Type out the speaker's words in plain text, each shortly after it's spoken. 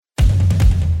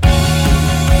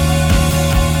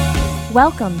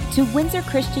Welcome to Windsor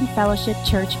Christian Fellowship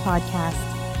Church Podcast.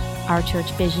 Our church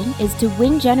vision is to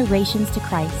win generations to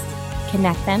Christ,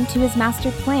 connect them to His master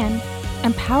plan,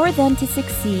 empower them to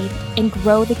succeed, and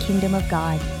grow the kingdom of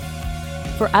God.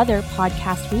 For other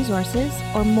podcast resources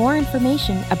or more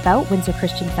information about Windsor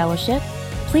Christian Fellowship,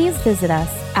 please visit us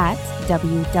at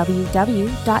www.wcf.ca.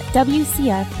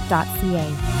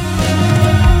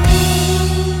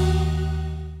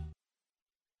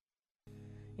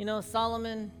 You know,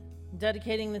 Solomon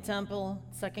dedicating the temple,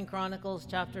 2 Chronicles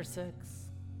chapter 6.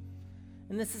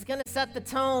 And this is going to set the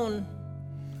tone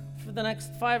for the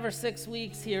next 5 or 6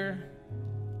 weeks here.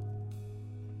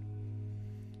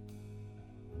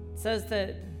 It says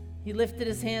that he lifted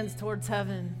his hands towards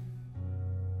heaven.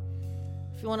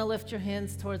 If you want to lift your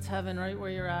hands towards heaven right where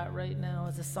you're at right now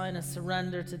as a sign of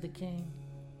surrender to the King.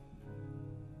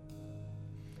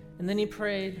 And then he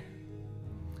prayed,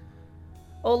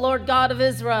 "O Lord God of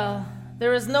Israel,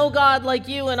 there is no God like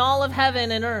you in all of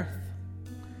heaven and earth.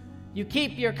 You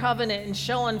keep your covenant and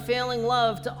show unfailing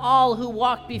love to all who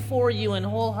walk before you in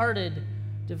wholehearted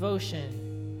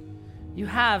devotion. You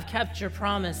have kept your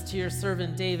promise to your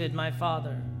servant David, my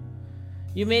father.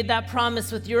 You made that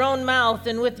promise with your own mouth,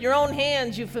 and with your own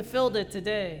hands you fulfilled it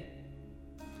today.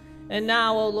 And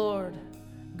now, O Lord,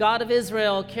 God of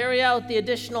Israel, carry out the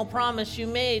additional promise you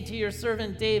made to your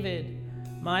servant David,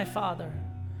 my father.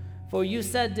 For you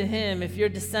said to him, if your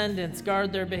descendants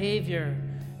guard their behavior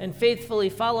and faithfully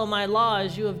follow my law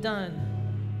as you have done,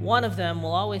 one of them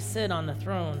will always sit on the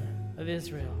throne of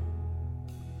Israel.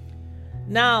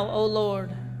 Now, O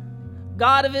Lord,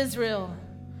 God of Israel,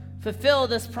 fulfill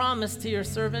this promise to your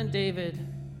servant David.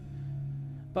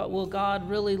 But will God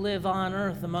really live on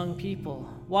earth among people?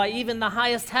 Why, even the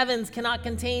highest heavens cannot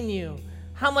contain you.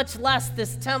 How much less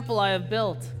this temple I have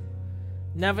built?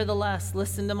 Nevertheless,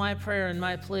 listen to my prayer and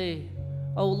my plea.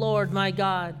 O Lord, my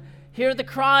God, hear the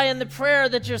cry and the prayer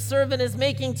that your servant is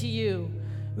making to you.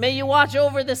 May you watch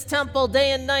over this temple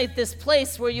day and night, this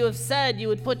place where you have said you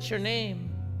would put your name.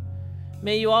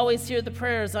 May you always hear the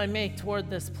prayers I make toward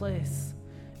this place.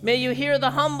 May you hear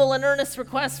the humble and earnest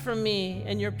requests from me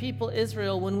and your people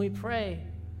Israel when we pray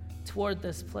toward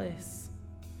this place.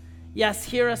 Yes,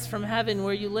 hear us from heaven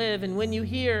where you live, and when you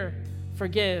hear,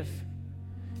 forgive.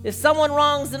 If someone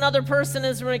wrongs another person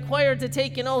is required to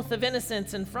take an oath of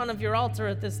innocence in front of your altar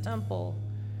at this temple,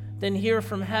 then hear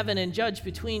from heaven and judge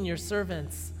between your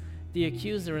servants, the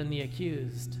accuser and the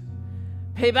accused.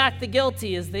 Pay back the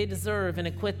guilty as they deserve and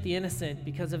acquit the innocent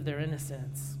because of their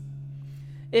innocence.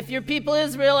 If your people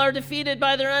Israel are defeated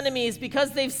by their enemies because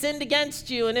they've sinned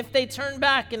against you, and if they turn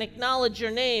back and acknowledge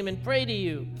your name and pray to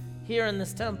you here in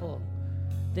this temple,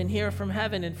 then hear from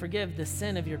heaven and forgive the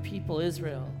sin of your people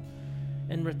Israel,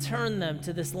 and return them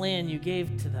to this land you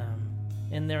gave to them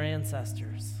and their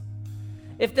ancestors.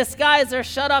 If the skies are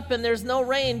shut up and there's no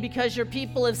rain because your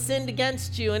people have sinned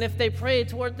against you, and if they pray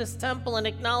toward this temple and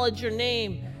acknowledge your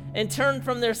name and turn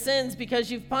from their sins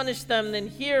because you've punished them, then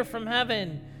hear from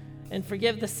heaven and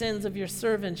forgive the sins of your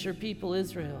servants, your people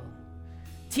Israel.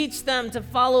 Teach them to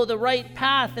follow the right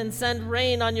path and send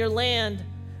rain on your land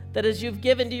that as you've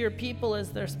given to your people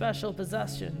as their special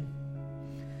possession.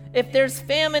 If there's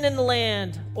famine in the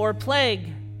land, or plague,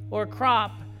 or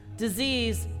crop,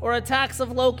 disease, or attacks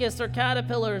of locusts or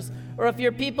caterpillars, or if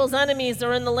your people's enemies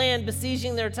are in the land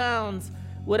besieging their towns,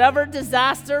 whatever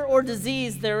disaster or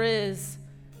disease there is,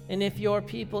 and if your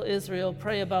people Israel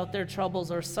pray about their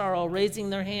troubles or sorrow, raising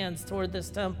their hands toward this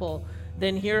temple,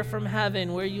 then hear from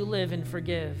heaven where you live and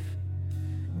forgive.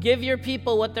 Give your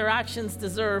people what their actions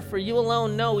deserve, for you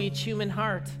alone know each human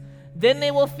heart. Then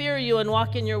they will fear you and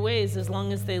walk in your ways as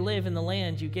long as they live in the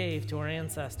land you gave to our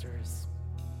ancestors.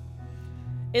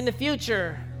 In the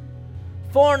future,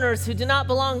 foreigners who do not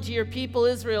belong to your people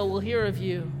Israel will hear of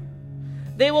you.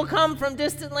 They will come from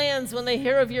distant lands when they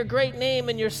hear of your great name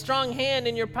and your strong hand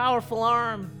and your powerful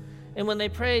arm. And when they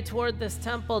pray toward this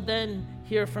temple, then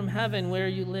hear from heaven where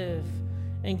you live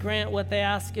and grant what they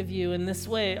ask of you. In this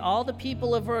way, all the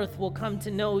people of earth will come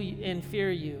to know you and fear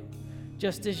you,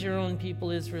 just as your own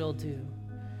people Israel do.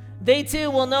 They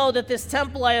too will know that this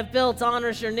temple I have built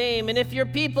honors your name. And if your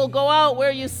people go out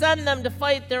where you send them to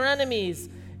fight their enemies,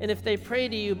 and if they pray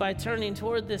to you by turning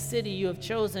toward this city you have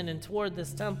chosen and toward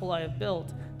this temple I have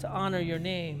built to honor your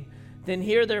name, then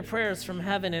hear their prayers from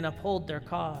heaven and uphold their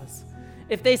cause.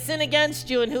 If they sin against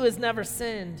you, and who has never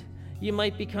sinned, you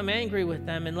might become angry with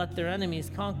them and let their enemies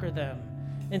conquer them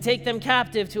and take them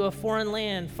captive to a foreign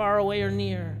land, far away or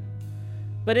near.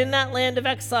 But in that land of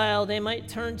exile, they might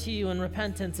turn to you in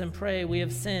repentance and pray, we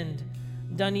have sinned,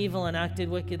 done evil, and acted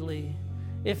wickedly.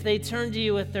 If they turn to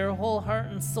you with their whole heart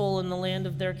and soul in the land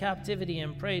of their captivity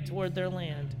and pray toward their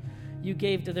land, you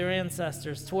gave to their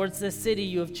ancestors, towards this city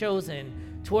you have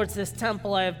chosen, towards this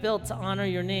temple I have built to honor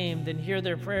your name, then hear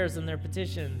their prayers and their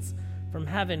petitions from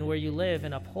heaven where you live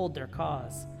and uphold their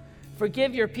cause.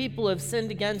 Forgive your people who have sinned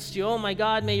against you. Oh my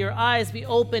God, may your eyes be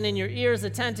open and your ears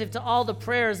attentive to all the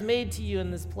prayers made to you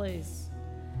in this place.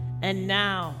 And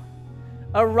now,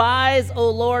 arise, O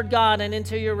Lord God, and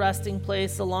enter your resting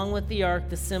place along with the ark,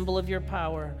 the symbol of your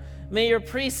power. May your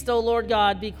priests, O Lord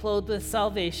God, be clothed with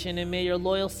salvation, and may your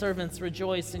loyal servants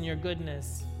rejoice in your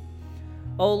goodness.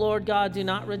 O Lord God, do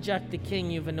not reject the king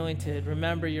you've anointed.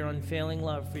 Remember your unfailing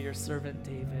love for your servant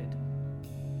David.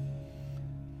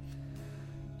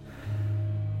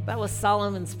 That was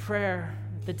Solomon's prayer,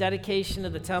 the dedication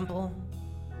of the temple.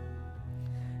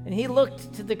 And he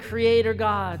looked to the Creator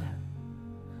God,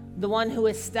 the one who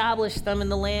established them in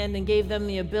the land and gave them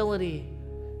the ability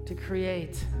to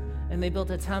create. And they built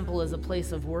a temple as a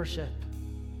place of worship.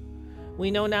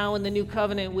 We know now in the new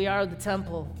covenant we are the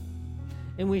temple,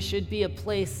 and we should be a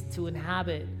place to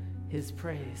inhabit his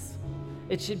praise.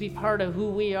 It should be part of who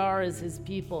we are as his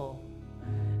people.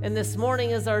 And this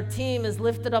morning, as our team has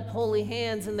lifted up holy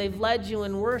hands and they've led you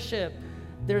in worship,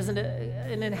 there's an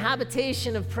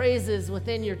inhabitation of praises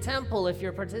within your temple if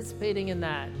you're participating in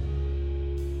that.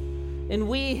 And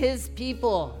we, his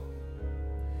people,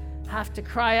 have to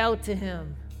cry out to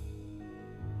him.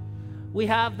 We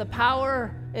have the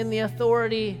power and the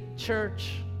authority,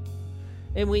 church,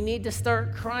 and we need to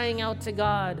start crying out to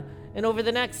God. And over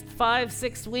the next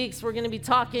 5-6 weeks, we're going to be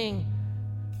talking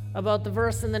about the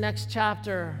verse in the next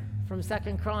chapter from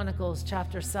 2 Chronicles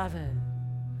chapter 7,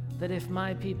 that if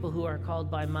my people who are called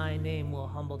by my name will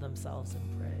humble themselves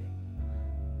and pray.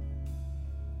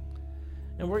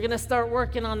 And we're going to start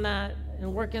working on that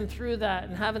and working through that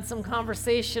and having some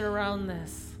conversation around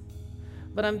this.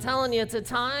 But I'm telling you, it's a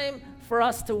time for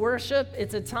us to worship.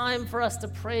 It's a time for us to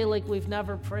pray like we've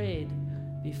never prayed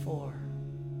before.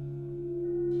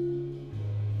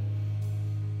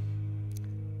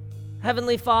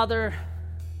 Heavenly Father,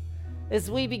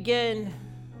 as we begin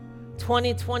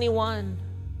 2021,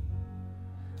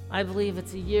 I believe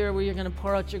it's a year where you're going to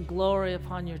pour out your glory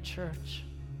upon your church.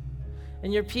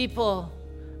 And your people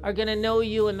are going to know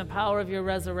you in the power of your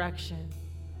resurrection.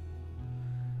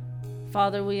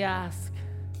 Father, we ask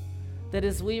that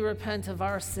as we repent of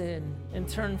our sin and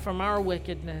turn from our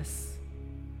wickedness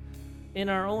in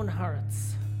our own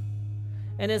hearts,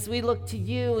 and as we look to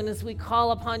you and as we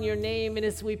call upon your name and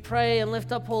as we pray and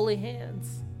lift up holy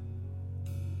hands,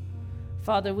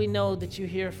 Father, we know that you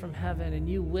hear from heaven and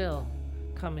you will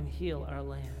come and heal our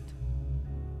land.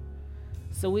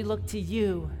 So we look to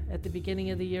you at the beginning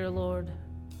of the year, Lord,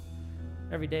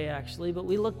 every day actually, but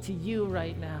we look to you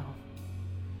right now.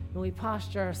 And we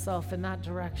posture ourselves in that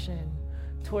direction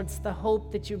towards the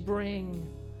hope that you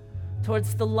bring,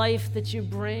 towards the life that you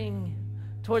bring,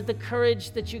 toward the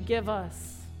courage that you give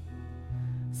us.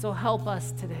 So help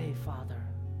us today, Father,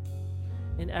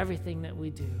 in everything that we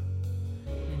do.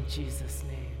 In Jesus'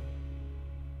 name.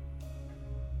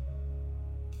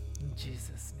 In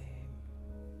Jesus'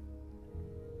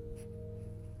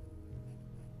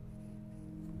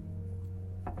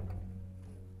 name.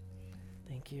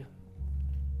 Thank you.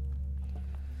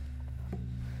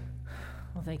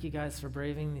 Well, thank you guys for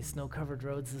braving these snow-covered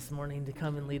roads this morning to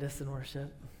come and lead us in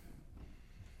worship.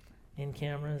 In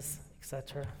cameras,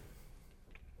 etc.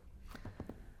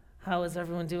 How is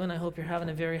everyone doing? I hope you're having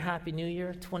a very happy new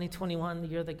year, 2021, the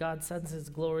year that God sends his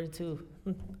glory to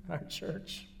our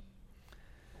church.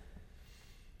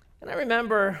 And I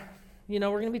remember, we're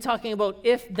going to be talking about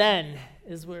if-then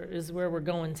is where we're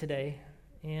going today.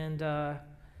 And I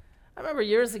remember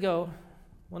years ago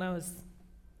when I was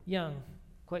young,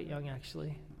 quite young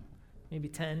actually, maybe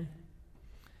 10,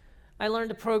 I learned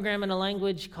to program in a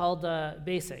language called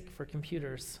BASIC for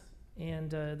computers.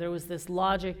 And there was this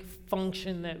logic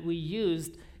function that we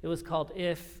used. It was called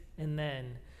if and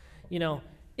then.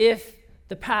 If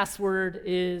the password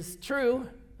is true,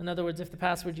 in other words, if the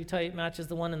password you type matches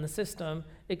the one in the system,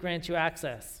 it grants you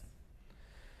access.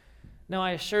 Now,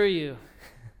 I assure you,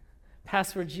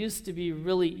 passwords used to be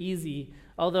really easy,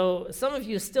 although some of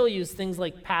you still use things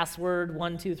like password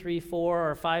 1234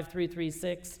 or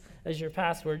 5336 as your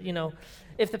password.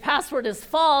 If the password is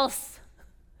false,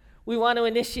 we want to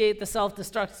initiate the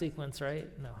self-destruct sequence, right?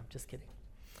 No, I'm just kidding.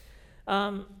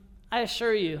 I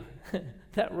assure you,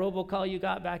 that robocall you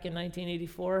got back in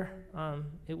 1984,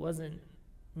 it wasn't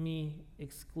me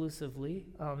exclusively.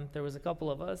 There was a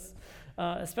couple of us,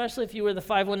 especially if you were the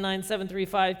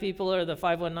 519-735 people or the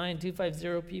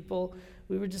 519-250 people.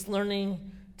 We were just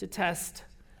learning to test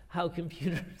how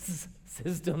computer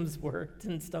systems worked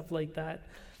and stuff like that.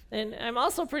 And I'm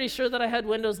also pretty sure that I had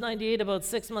Windows 98 about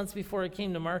 6 months before it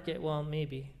came to market. Well,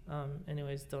 maybe.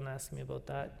 Anyways, don't ask me about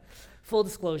that. Full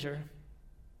disclosure,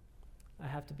 I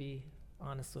have to be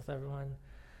honest with everyone.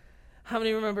 How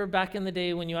many remember back in the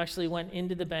day when you actually went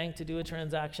into the bank to do a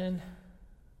transaction?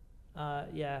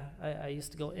 I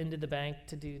used to go into the bank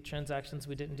to do transactions.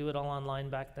 We didn't do it all online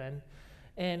back then.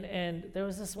 And there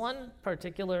was this one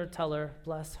particular teller,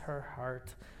 bless her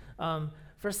heart.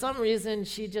 For some reason,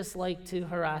 she just liked to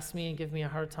harass me and give me a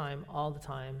hard time all the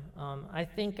time. I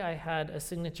think I had a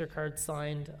signature card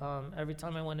signed every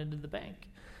time I went into the bank.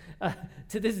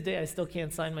 To this day, I still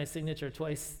can't sign my signature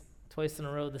twice in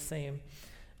a row the same.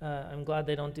 I'm glad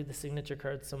they don't do the signature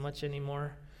cards so much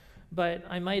anymore. But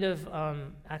I might have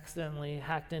accidentally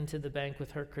hacked into the bank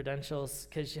with her credentials,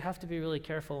 because you have to be really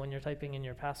careful when you're typing in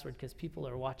your password because people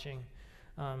are watching.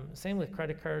 Same with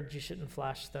credit cards. You shouldn't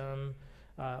flash them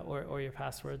or your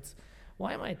passwords.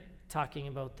 Why am I talking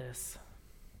about this?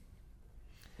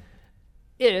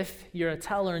 If you're a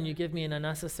teller and you give me an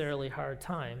unnecessarily hard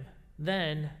time,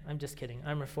 then, I'm just kidding,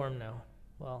 I'm reformed now.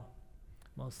 Well,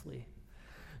 mostly.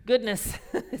 Goodness,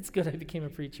 it's good I became a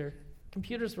preacher.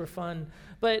 Computers were fun.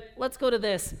 But let's go to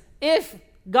this. If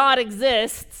God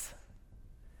exists,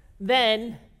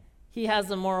 then he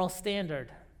has a moral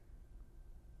standard,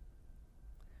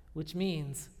 which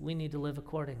means we need to live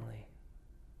accordingly.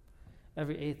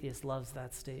 Every atheist loves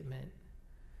that statement.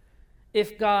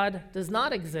 If God does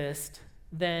not exist,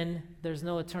 then there's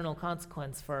no eternal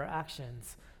consequence for our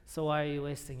actions. So why are you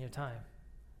wasting your time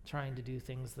trying to do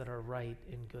things that are right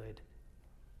and good?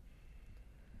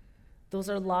 Those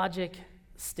are logic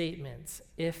statements.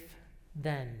 If,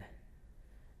 then.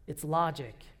 It's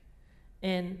logic.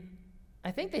 And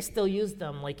I think they still use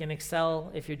them, like in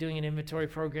Excel, if you're doing an inventory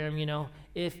program,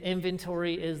 if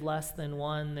inventory is less than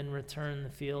 1, then return the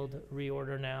field,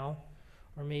 reorder now.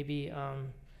 Or maybe,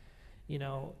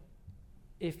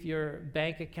 if your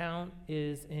bank account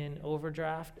is in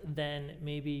overdraft, then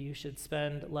maybe you should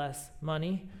spend less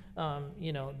money.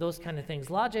 Those kind of things.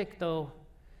 Logic, though,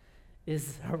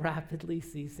 is rapidly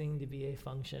ceasing to be a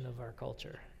function of our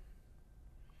culture.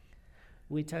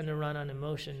 We tend to run on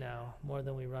emotion now more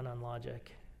than we run on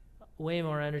logic. Way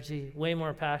more energy, way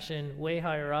more passion, way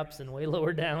higher ups and way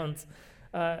lower downs.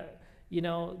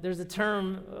 There's a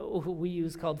term we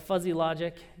use called fuzzy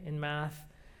logic in math,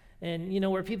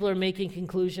 and where people are making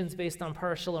conclusions based on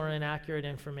partial or inaccurate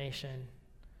information.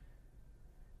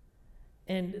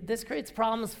 And this creates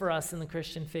problems for us in the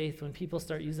Christian faith when people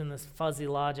start using this fuzzy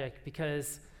logic,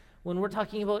 because when we're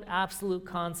talking about absolute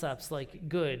concepts like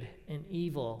good and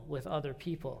evil with other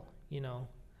people,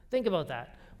 think about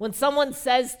that. When someone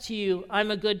says to you, I'm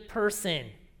a good person,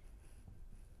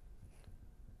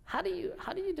 how do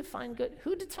you define good?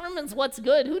 Who determines what's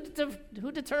good?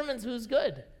 Who determines who's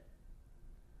good?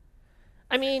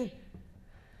 I mean,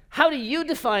 how do you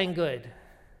define good?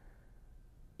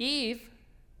 Eve,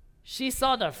 she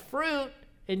saw the fruit,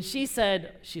 and she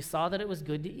said she saw that it was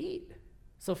good to eat.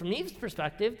 So from Eve's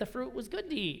perspective, the fruit was good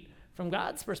to eat. From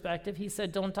God's perspective, he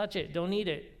said, don't touch it, don't eat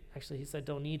it. Actually, he said,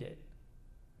 don't eat it.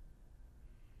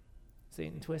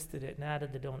 Satan twisted it and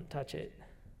added the don't touch it.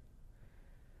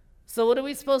 So what are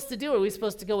we supposed to do? Are we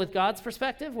supposed to go with God's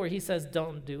perspective, where he says,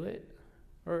 don't do it?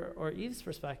 Or Eve's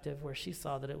perspective, where she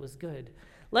saw that it was good?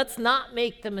 Let's not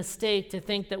make the mistake to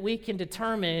think that we can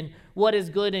determine what is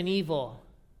good and evil,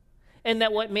 and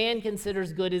that what man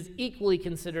considers good is equally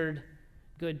considered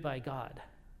good by God.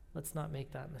 Let's not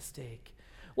make that mistake.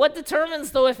 What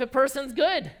determines, though, if a person's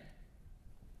good?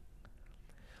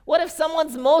 What if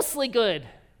someone's mostly good?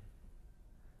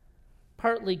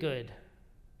 Partly good?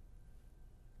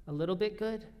 A little bit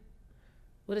good?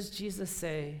 What does Jesus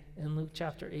say in Luke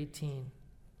chapter 18,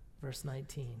 verse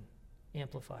 19,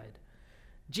 Amplified?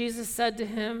 Jesus said to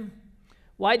him,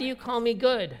 why do you call me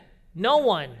good? No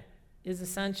one is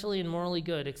essentially and morally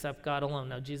good except God alone.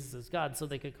 Now, Jesus is God, so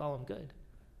they could call him good.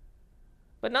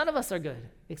 But none of us are good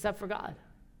except for God.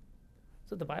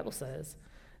 That's what the Bible says.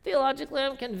 Theologically,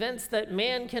 I'm convinced that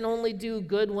man can only do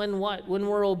good when what? When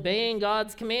we're obeying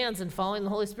God's commands and following the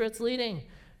Holy Spirit's leading.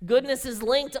 Goodness is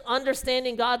linked to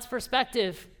understanding God's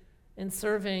perspective and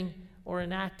serving or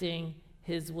enacting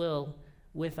his will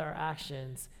with our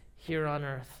actions here on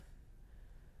earth.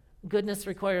 Goodness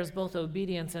requires both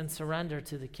obedience and surrender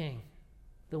to the King,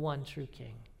 the one true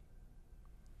King.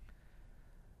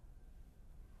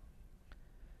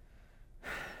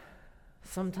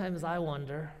 Sometimes I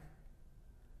wonder,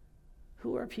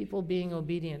 who are people being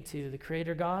obedient to, the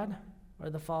Creator God or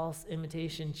the false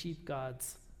imitation cheap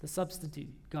gods, the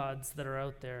substitute gods that are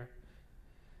out there?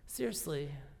 Seriously,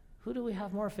 who do we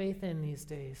have more faith in these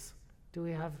days? Do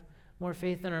we have More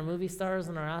faith in our movie stars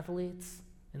and our athletes,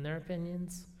 in their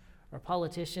opinions, our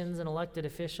politicians and elected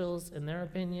officials, in their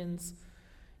opinions.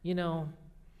 You know,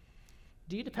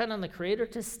 do you depend on the Creator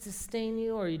to sustain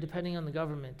you, or are you depending on the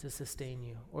government to sustain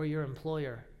you, or your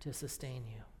employer to sustain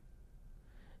you?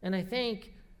 And I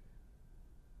think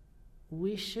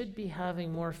we should be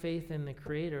having more faith in the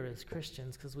Creator as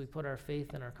Christians because we put our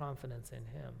faith and our confidence in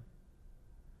Him.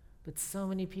 But so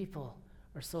many people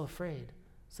are so afraid,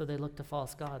 so they look to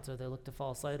false gods, or they look to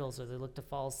false idols, or they look to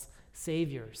false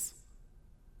saviors.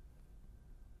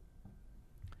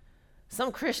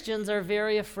 Some Christians are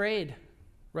very afraid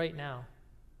right now.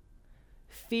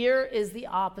 Fear is the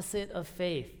opposite of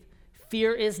faith.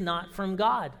 Fear is not from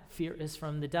God. Fear is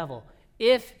from the devil.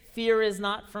 If fear is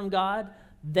not from God,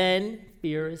 then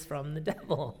fear is from the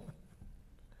devil.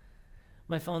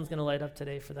 My phone's going to light up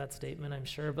today for that statement, I'm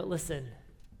sure. But listen,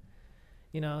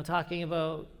 talking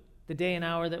about the day and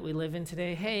hour that we live in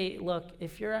today, hey, look,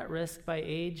 if you're at risk by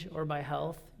age or by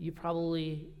health, you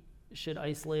probably should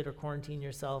isolate or quarantine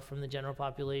yourself from the general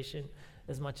population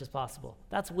as much as possible.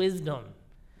 That's wisdom.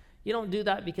 You don't do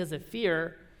that because of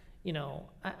fear.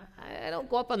 I don't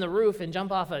go up on the roof and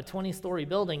jump off a 20-story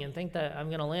building and think that I'm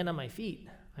going to land on my feet.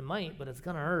 I might, but it's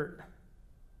going to hurt.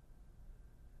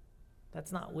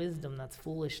 That's not wisdom, that's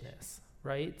foolishness,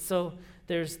 right? So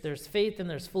there's faith and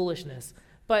there's foolishness.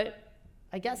 But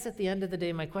I guess at the end of the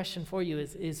day, my question for you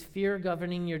is fear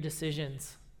governing your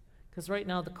decisions? Because right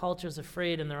now the culture's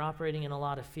afraid and they're operating in a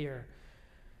lot of fear.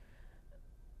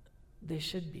 They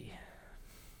should be.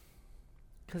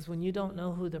 Because when you don't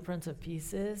know who the Prince of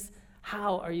Peace is,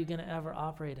 how are you going to ever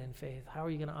operate in faith? How are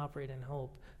you going to operate in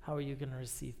hope? How are you going to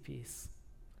receive peace?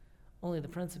 Only the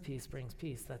Prince of Peace brings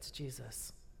peace. That's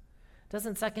Jesus.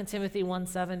 Doesn't 2 Timothy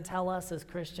 1:7 tell us as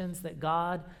Christians that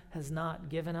God has not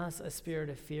given us a spirit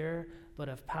of fear, but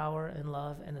of power and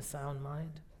love and a sound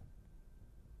mind?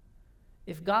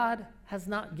 If God has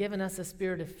not given us a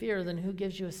spirit of fear, then who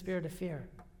gives you a spirit of fear?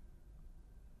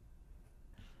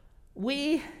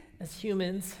 We, as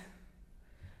humans,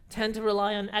 tend to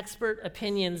rely on expert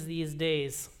opinions these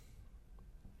days.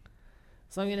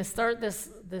 So I'm going to start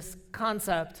this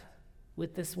concept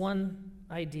with this one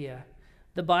idea.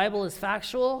 The Bible is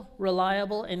factual,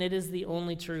 reliable, and it is the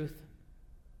only truth.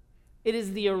 It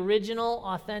is the original,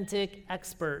 authentic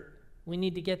expert. We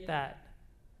need to get that.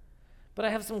 But I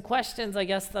have some questions, I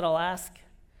guess, that I'll ask.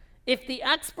 If the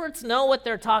experts know what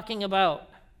they're talking about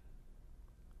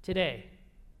today,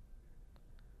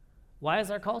 why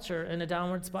is our culture in a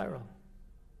downward spiral?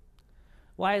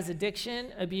 Why is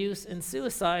addiction, abuse, and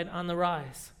suicide on the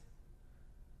rise?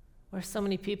 Why are so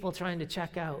many people trying to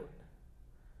check out?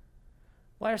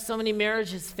 Why are so many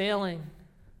marriages failing?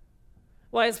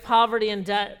 Why is poverty and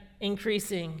debt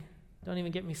increasing? Don't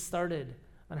even get me started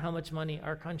on how much money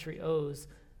our country owes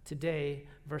today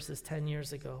versus 10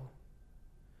 years ago.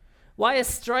 Why is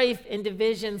strife and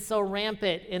division so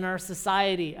rampant in our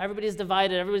society? Everybody's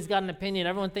divided. Everybody's got an opinion.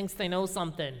 Everyone thinks they know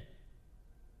something.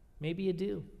 Maybe you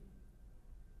do.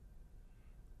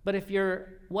 But if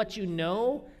what you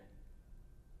know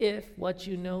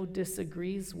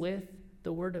disagrees with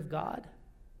the Word of God,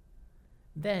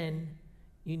 then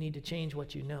you need to change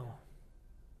what you know.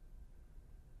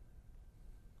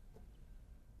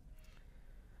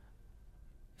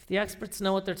 If the experts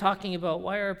know what they're talking about,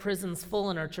 why are our prisons full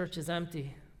and our churches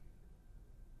empty?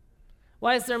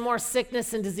 Why is there more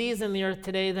sickness and disease in the earth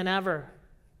today than ever?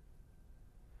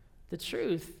 The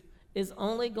truth is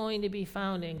only going to be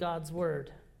found in God's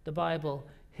Word, the Bible,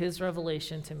 His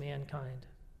revelation to mankind.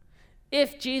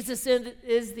 If Jesus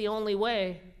is the only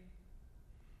way,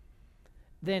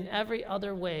 then every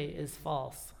other way is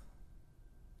false.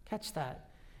 Catch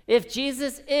that. If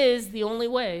Jesus is the only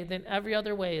way, then every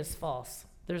other way is false.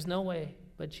 There's no way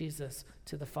but Jesus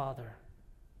to the Father.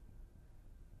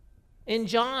 In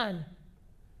John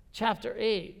chapter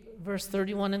 8, verse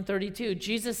 31 and 32,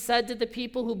 Jesus said to the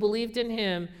people who believed in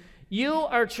him, "You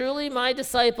are truly my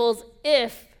disciples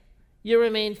if you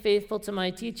remain faithful to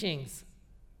my teachings.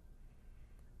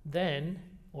 Then,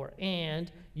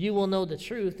 and you will know the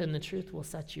truth, and the truth will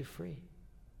set you free."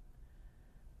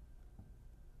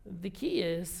 The key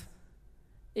is,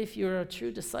 if you're a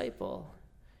true disciple,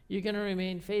 you're going to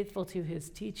remain faithful to his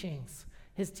teachings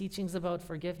about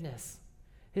forgiveness,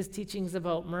 his teachings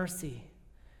about mercy,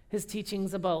 his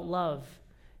teachings about love,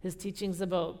 his teachings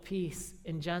about peace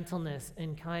and gentleness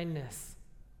and kindness.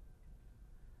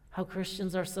 How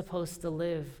Christians are supposed to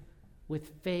live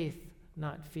with faith,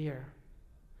 not fear,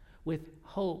 with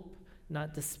hope,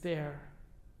 not despair,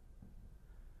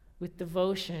 with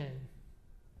devotion.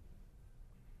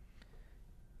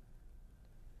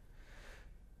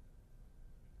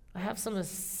 I have some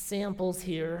samples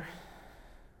here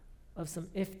of some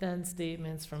if-then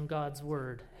statements from God's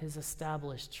word, his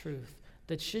established truth,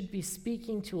 that should be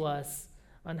speaking to us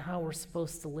on how we're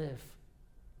supposed to live.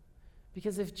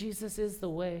 Because if Jesus is the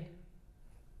way,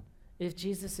 if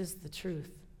Jesus is the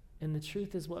truth, and the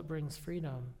truth is what brings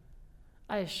freedom,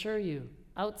 I assure you,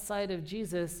 outside of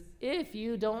Jesus, if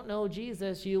you don't know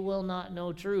Jesus, you will not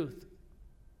know truth.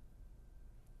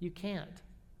 You can't.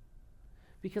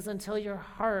 Because until your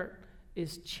heart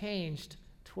is changed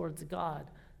towards God,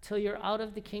 till you're out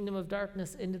of the kingdom of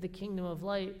darkness into the kingdom of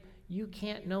light, you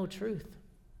can't know truth.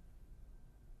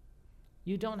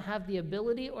 You don't have the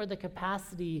ability or the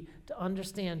capacity to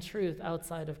understand truth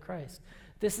outside of Christ.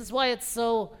 This is why it's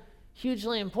so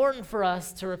hugely important for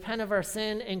us to repent of our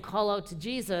sin and call out to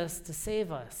Jesus to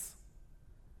save us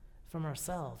from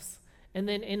ourselves. And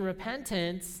then in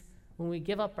repentance, when we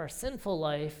give up our sinful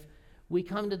life, we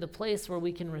come to the place where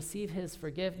we can receive his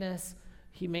forgiveness.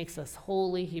 He makes us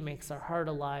holy. He makes our heart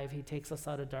alive. He takes us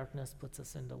out of darkness, puts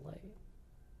us into light.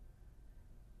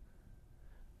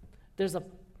 There's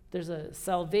a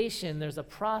salvation, there's a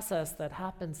process that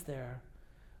happens there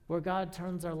where God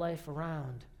turns our life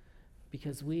around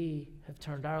because we have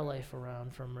turned our life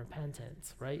around from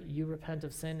repentance, right? You repent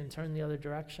of sin and turn the other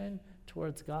direction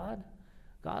towards God.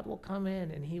 God will come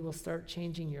in and he will start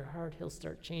changing your heart. He'll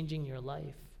start changing your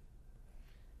life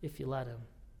if you let him.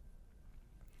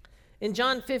 In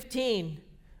John 15,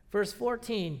 verse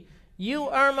 14, you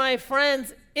are my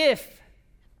friends if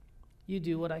you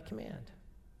do what I command.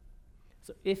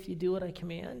 So if you do what I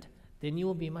command, then you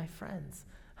will be my friends.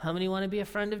 How many want to be a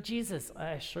friend of Jesus?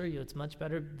 I assure you, it's much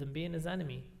better than being his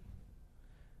enemy.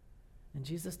 And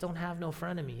Jesus don't have no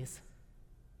frenemies.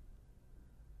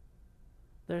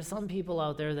 There are some people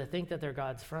out there that think that they're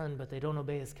God's friend, but they don't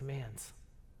obey his commands.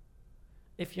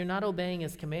 If you're not obeying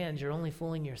his commands, you're only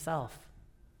fooling yourself.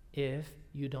 If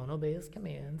you don't obey his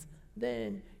commands,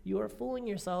 then you are fooling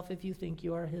yourself if you think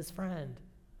you are his friend.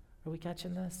 Are we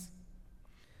catching this?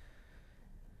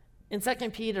 In 2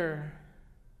 Peter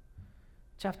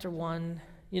chapter 1,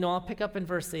 I'll pick up in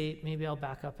verse 8. Maybe I'll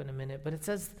back up in a minute. But it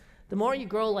says, the more you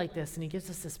grow like this, and he gives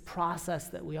us this process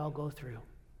that we all go through.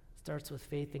 It starts with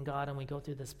faith in God, and we go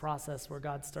through this process where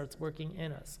God starts working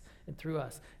in us and through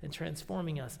us and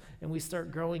transforming us. And we start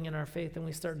growing in our faith, and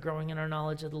we start growing in our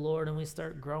knowledge of the Lord, and we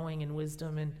start growing in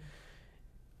wisdom. And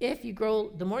if you grow,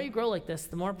 the more you grow like this,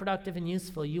 the more productive and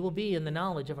useful you will be in the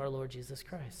knowledge of our Lord Jesus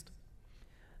Christ.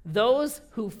 Those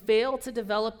who fail to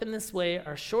develop in this way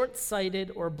are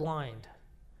short-sighted or blind,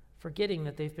 forgetting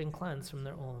that they've been cleansed from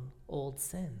their own old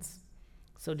sins.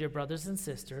 So, dear brothers and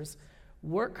sisters,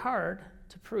 work hard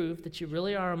to prove that you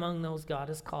really are among those God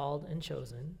has called and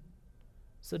chosen.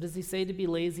 So does he say to be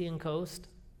lazy and coast?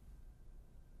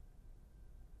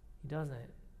 He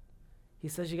doesn't. He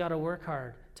says you got to work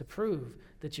hard to prove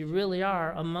that you really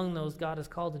are among those God has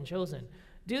called and chosen.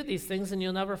 Do these things and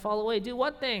you'll never fall away. Do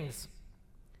what things?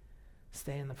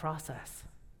 Stay in the process.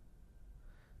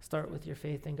 Start with your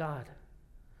faith in God.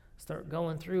 Start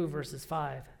going through verses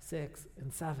 5, 6,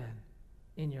 and 7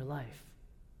 in your life.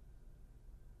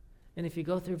 And if you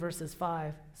go through verses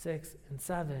 5, 6, and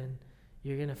 7,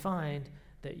 you're going to find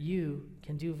that you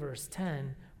can do verse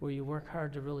 10, where you work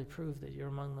hard to really prove that you're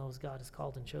among those God has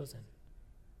called and chosen.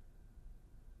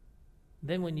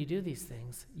 Then when you do these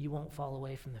things, you won't fall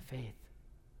away from the faith.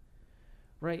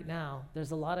 Right now,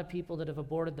 there's a lot of people that have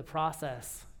aborted the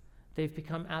process. They've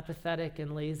become apathetic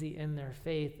and lazy in their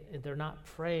faith. They're not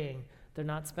praying. They're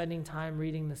not spending time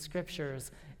reading the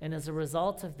scriptures. And as a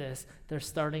result of this, they're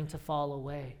starting to fall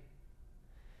away.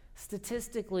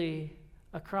 Statistically,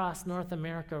 across North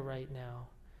America right now,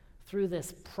 through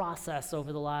this process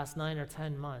over the last 9 or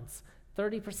 10 months,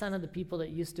 30% of the people that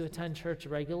used to attend church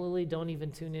regularly don't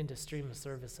even tune in to stream a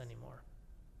service anymore.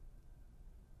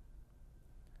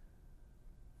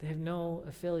 They have no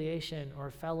affiliation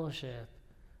or fellowship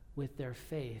with their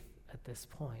faith at this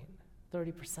point.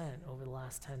 30% over the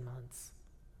last 10 months.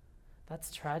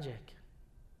 That's tragic.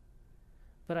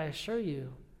 But I assure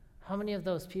you, how many of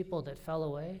those people that fell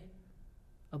away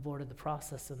aborted the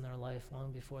process in their life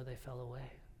long before they fell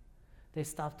away? They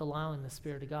stopped allowing the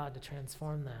Spirit of God to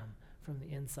transform them from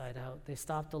the inside out. They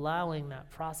stopped allowing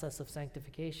that process of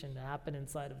sanctification to happen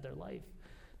inside of their life.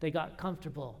 They got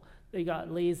comfortable. They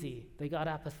got lazy. They got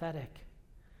apathetic.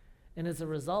 And as a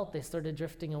result, they started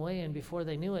drifting away, and before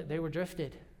they knew it, they were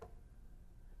drifted.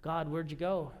 God, where'd you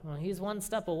go? Well, he's one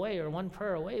step away or one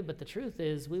prayer away, but the truth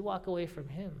is we walk away from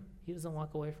him. He doesn't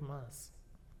walk away from us.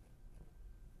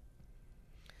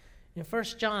 In 1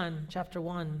 John chapter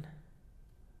 1,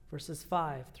 verses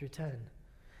 5 through 10,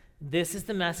 this is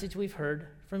the message we've heard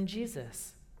from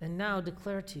Jesus. and now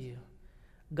declare to you,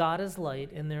 God is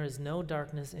light, and there is no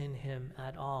darkness in him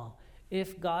at all.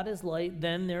 If God is light,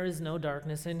 then there is no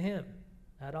darkness in him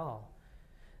at all.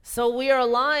 So we are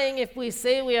lying if we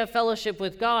say we have fellowship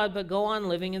with God, but go on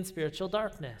living in spiritual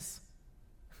darkness.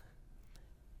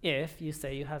 If you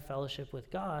say you have fellowship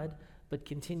with God, but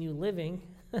continue living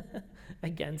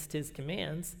against his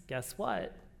commands, guess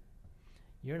what?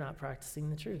 You're not practicing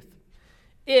the truth.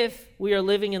 If we are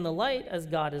living in the light as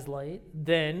God is light,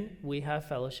 then we have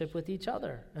fellowship with each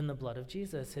other, and the blood of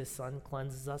Jesus, his son,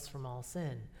 cleanses us from all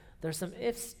sin. There's some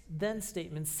if-then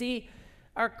statements. See,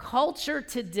 our culture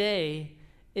today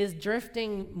is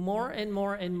drifting more and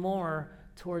more and more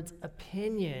towards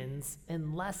opinions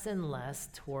and less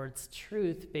towards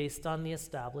truth based on the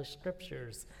established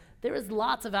scriptures. There is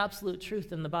lots of absolute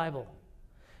truth in the Bible.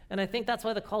 And I think that's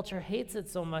why the culture hates it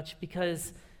so much,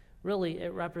 because really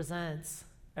it represents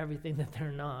everything that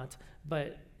they're not.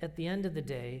 But at the end of the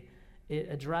day, it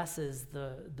addresses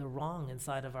the wrong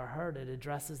inside of our heart. It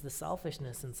addresses the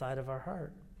selfishness inside of our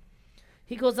heart.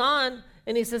 He goes on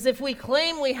and he says, if we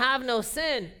claim we have no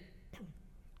sin,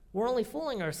 we're only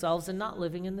fooling ourselves and not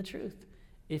living in the truth.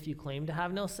 If you claim to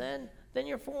have no sin, then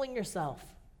you're fooling yourself.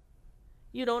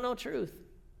 You don't know truth.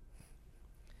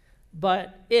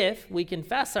 But if we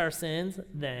confess our sins,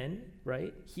 then,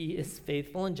 right, he is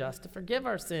faithful and just to forgive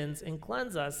our sins and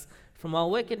cleanse us from all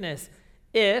wickedness.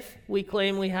 If we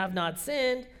claim we have not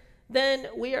sinned, then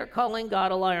we are calling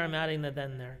God a liar. I'm adding the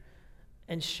then there,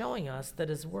 and showing us that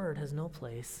his word has no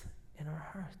place in our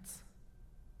hearts.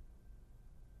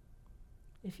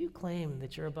 If you claim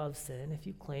that you're above sin, if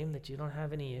you claim that you don't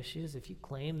have any issues, if you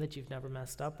claim that you've never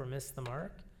messed up or missed the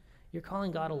mark, you're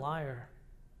calling God a liar.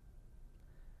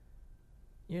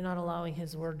 You're not allowing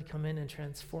his word to come in and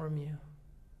transform you.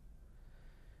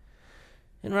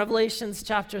 In Revelations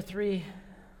chapter 3,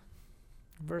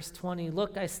 verse 20,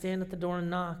 look, I stand at the door and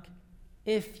knock.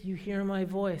 If you hear my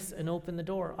voice and open the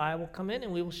door, I will come in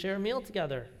and we will share a meal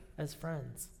together as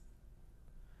friends.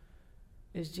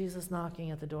 Is Jesus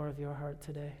knocking at the door of your heart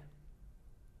today?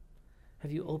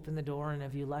 Have you opened the door and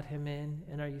have you let him in?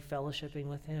 And are you fellowshipping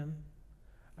with him?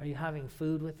 Are you having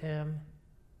food with him?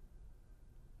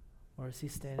 Or is he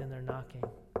standing there knocking?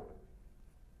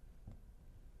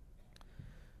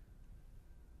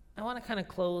 I want to kind of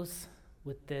close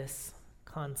with this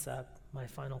concept, my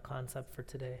final concept for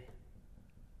today.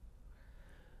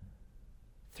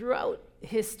 Throughout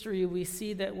history, we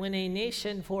see that when a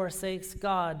nation forsakes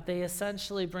God, they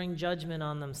essentially bring judgment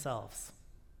on themselves.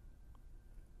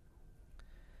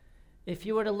 If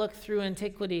you were to look through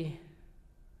antiquity,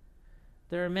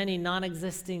 there are many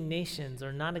non-existing nations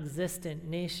or non-existent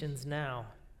nations now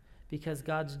because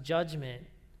God's judgment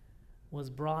was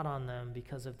brought on them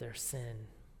because of their sin.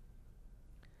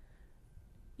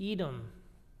 Edom,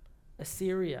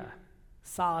 Assyria,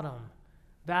 Sodom,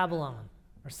 Babylon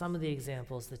are some of the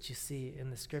examples that you see in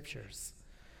the scriptures.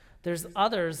 There's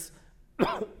others,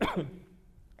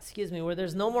 where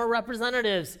there's no more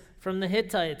representatives from the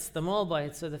Hittites, the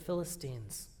Moabites, or the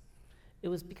Philistines. It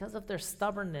was because of their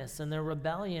stubbornness and their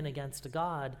rebellion against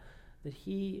God that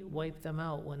he wiped them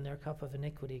out when their cup of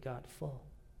iniquity got full.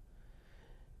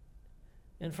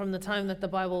 And from the time that the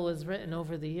Bible was written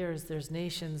over the years, there's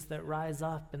nations that rise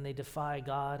up and they defy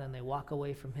God and they walk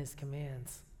away from his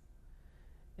commands.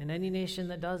 And any nation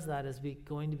that does that is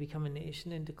going to become a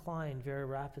nation in decline very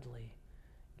rapidly.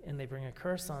 And they bring a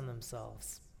curse on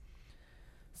themselves.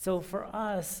 So for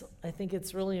us, I think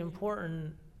it's really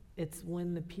important. It's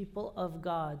when the people of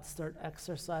God start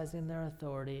exercising their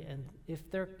authority, and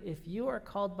if you are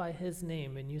called by his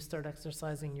name and you start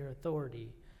exercising your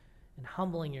authority and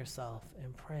humbling yourself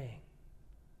and praying,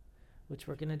 which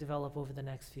we're going to develop over the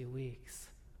next few weeks,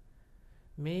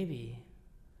 maybe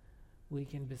we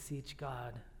can beseech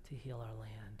God to heal our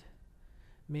land.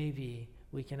 Maybe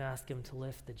we can ask him to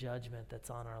lift the judgment that's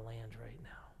on our land right now.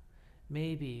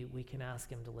 Maybe we can ask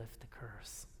him to lift the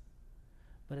curse.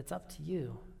 But it's up to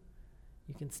you.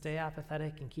 You can stay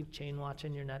apathetic and keep chain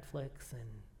watching your Netflix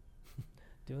and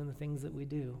doing the things that we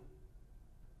do.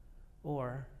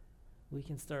 Or we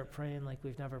can start praying like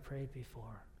we've never prayed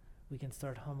before. We can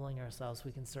start humbling ourselves.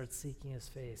 We can start seeking his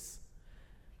face.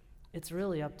 It's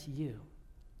really up to you,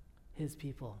 his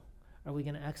people. Are we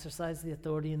going to exercise the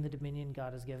authority and the dominion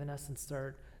God has given us and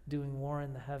start doing war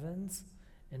in the heavens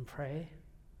and pray?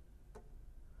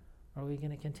 Or are we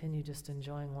going to continue just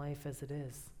enjoying life as it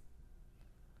is?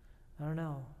 I don't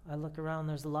know. I look around,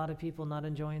 there's a lot of people not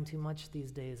enjoying too much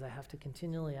these days. I have to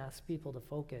continually ask people to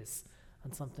focus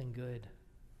on something good.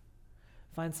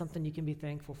 Find something you can be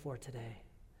thankful for today.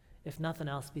 If nothing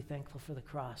else, be thankful for the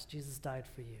cross. Jesus died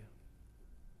for you.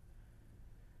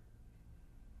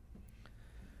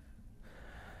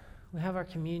 We have our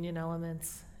communion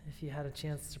elements, if you had a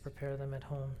chance to prepare them at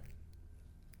home.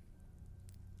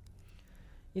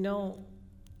 You know,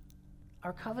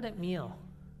 our covenant meal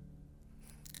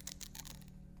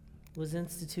was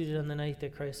instituted on the night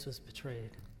that Christ was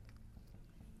betrayed.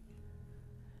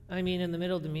 I mean, in the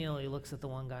middle of the meal, he looks at the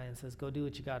one guy and says, go do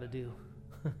what you got to do.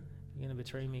 You're going to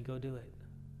betray me, go do it.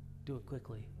 Do it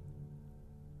quickly.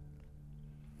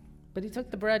 But he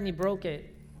took the bread and he broke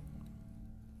it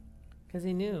because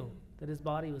he knew that his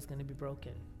body was going to be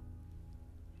broken.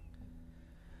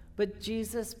 But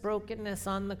Jesus' brokenness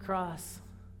on the cross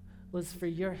was for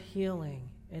your healing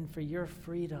and for your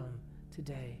freedom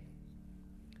today.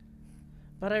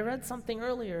 But I read something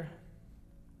earlier.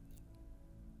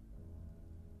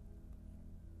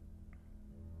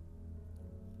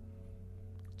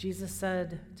 Jesus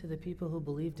said to the people who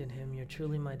believed in him, you're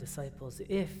truly my disciples,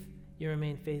 if you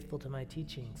remain faithful to my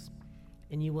teachings,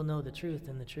 and you will know the truth,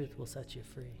 and the truth will set you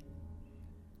free.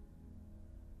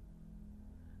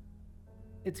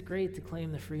 It's great to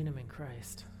claim the freedom in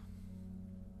Christ.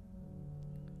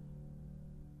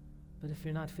 But if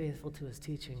you're not faithful to his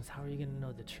teachings, how are you going to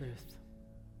know the truth?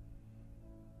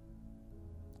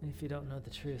 And if you don't know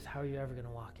the truth, how are you ever going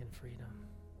to walk in freedom?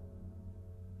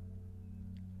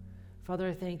 Father,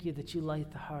 I thank you that you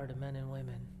light the heart of men and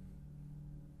women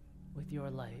with your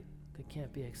light that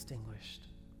can't be extinguished.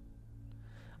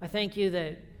 I thank you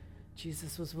that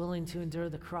Jesus was willing to endure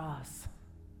the cross,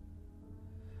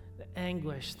 the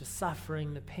anguish, the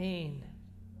suffering, the pain,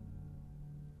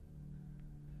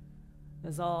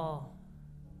 as all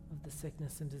of the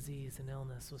sickness and disease and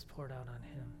illness was poured out on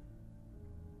him.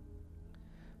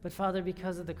 But Father,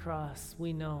 because of the cross,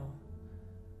 we know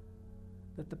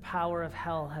that the power of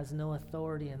hell has no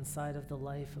authority inside of the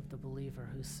life of the believer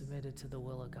who's submitted to the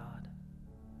will of God.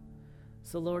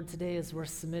 So Lord, today as we're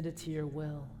submitted to your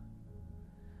will,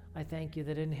 I thank you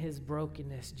that in his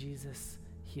brokenness, Jesus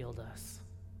healed us.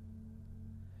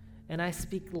 And I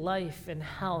speak life and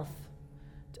health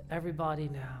to everybody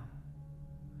now.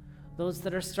 Those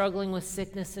that are struggling with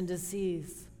sickness and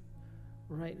disease,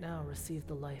 right now receive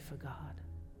the life of God.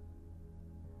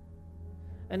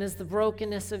 And as the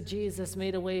brokenness of Jesus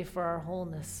made a way for our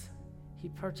wholeness, he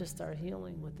purchased our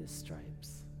healing with his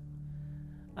stripes.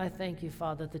 I thank you,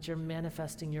 Father, that you're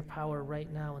manifesting your power right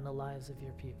now in the lives of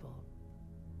your people.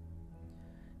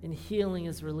 And healing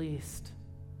is released.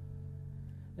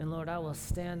 And Lord, I will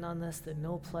stand on this that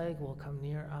no plague will come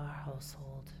near our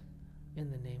household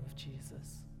in the name of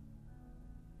Jesus.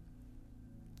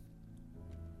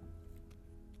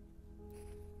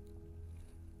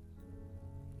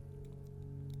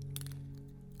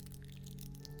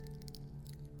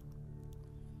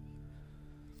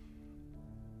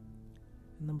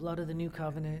 In the blood of the new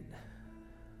covenant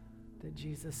that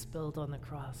Jesus spilled on the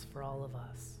cross for all of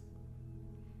us,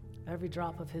 every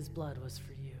drop of his blood was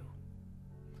for you,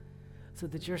 so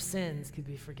that your sins could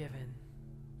be forgiven.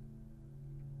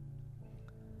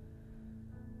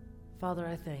 Father,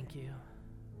 I thank you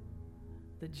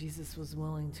that Jesus was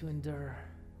willing to endure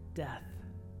death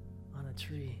on a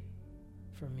tree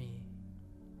for me.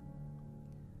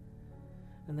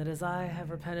 And that as I have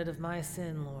repented of my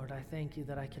sin, Lord, I thank you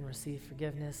that I can receive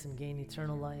forgiveness and gain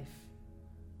eternal life.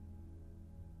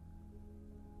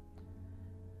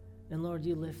 And Lord,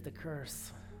 you lift the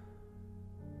curse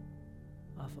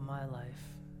off of my life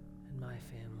and my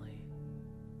family,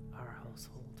 our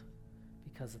household,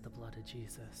 because of the blood of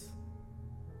Jesus.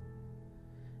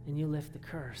 And you lift the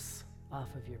curse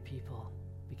off of your people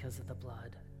because of the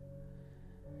blood.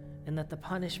 And that the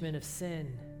punishment of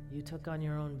sin you took on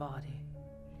your own body,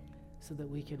 so that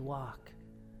we could walk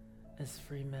as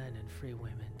free men and free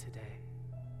women today.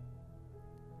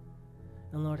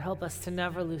 And Lord, help us to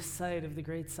never lose sight of the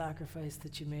great sacrifice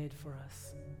that you made for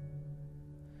us.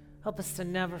 Help us to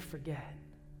never forget,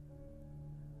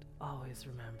 to always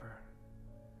remember,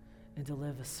 and to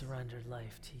live a surrendered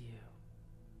life to you.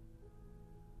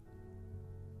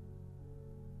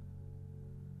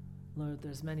 Lord,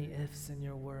 there's many ifs in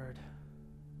your word.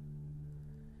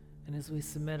 And as we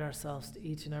submit ourselves to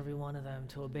each and every one of them,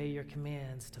 to obey your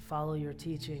commands, to follow your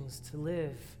teachings, to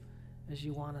live as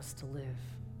you want us to live,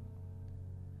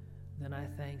 then I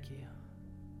thank you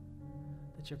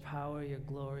that your power, your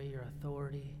glory, your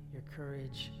authority, your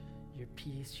courage, your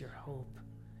peace, your hope,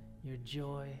 your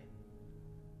joy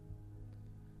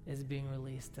is being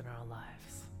released in our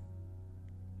lives.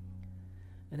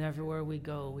 And everywhere we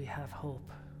go, we have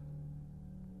hope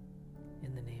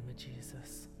in the name of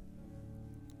Jesus.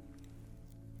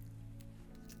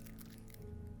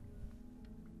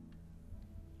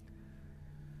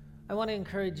 I want to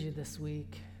encourage you this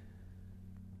week.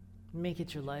 Make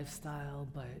it your lifestyle,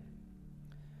 but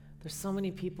There's so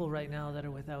many people right now that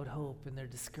are without hope, and they're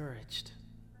discouraged.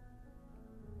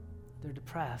 They're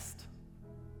depressed.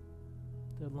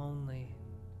 They're lonely.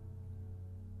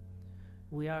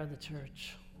 We are the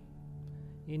church.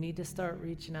 You need to start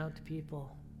reaching out to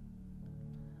people.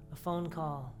 A phone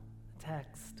call, a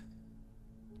text.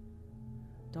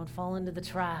 Don't fall into the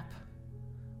trap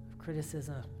of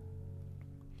criticism.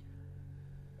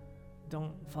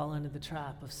 Don't fall into the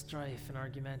trap of strife and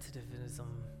argumentativism.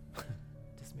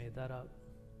 Just made that up.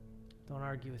 Don't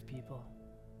argue with people.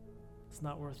 It's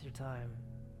not worth your time.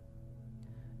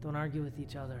 Don't argue with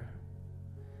each other.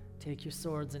 Take your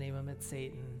swords and aim them at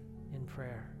Satan in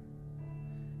prayer.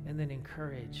 And then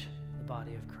encourage the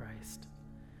body of Christ.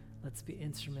 Let's be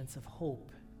instruments of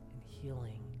hope and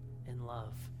healing and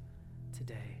love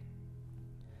today.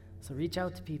 So reach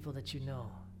out to people that you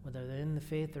know, whether they're in the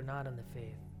faith or not in the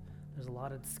faith. There's a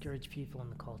lot of discouraged people in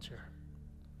the culture.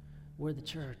 We're the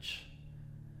church.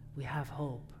 We have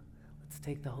hope. Let's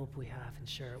take the hope we have and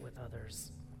share it with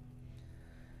others.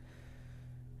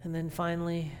 And then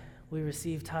finally, we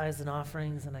receive tithes and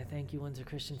offerings, and I thank you, Windsor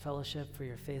Christian Fellowship, for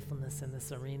your faithfulness in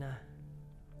this arena.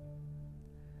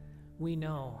 We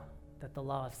know that the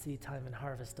law of seed time and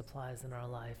harvest applies in our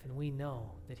life, and we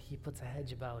know that he puts a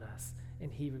hedge about us, and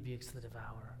he rebukes the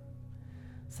devourer.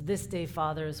 So this day,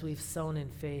 Father, as we've sown in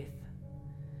faith,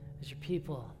 as your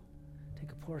people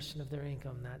take a portion of their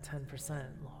income, that 10%,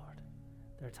 Lord,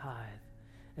 their tithe,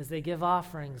 as they give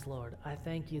offerings, Lord, I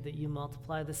thank you that you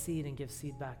multiply the seed and give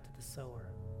seed back to the sower.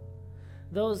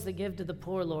 Those that give to the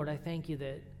poor, Lord, I thank you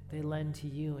that they lend to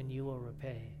you and you will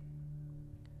repay.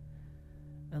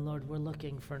 And Lord, we're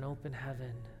looking for an open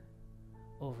heaven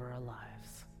over our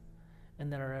lives,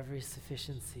 and that our every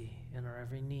sufficiency and our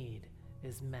every need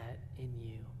is met in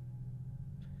you,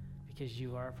 because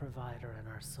you are our provider and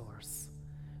our source.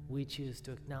 We choose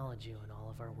to acknowledge you in all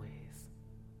of our ways.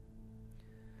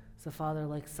 So Father,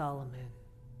 like Solomon,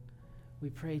 we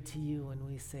pray to you and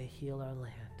we say, heal our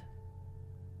land.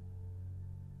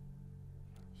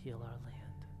 Heal our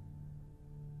land.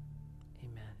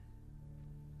 Amen.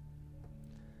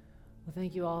 Well,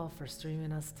 thank you all for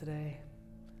streaming us today.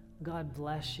 God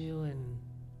bless you, and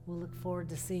we'll look forward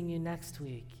to seeing you next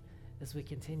week as we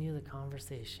continue the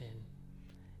conversation.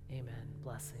 Amen.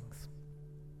 Blessings.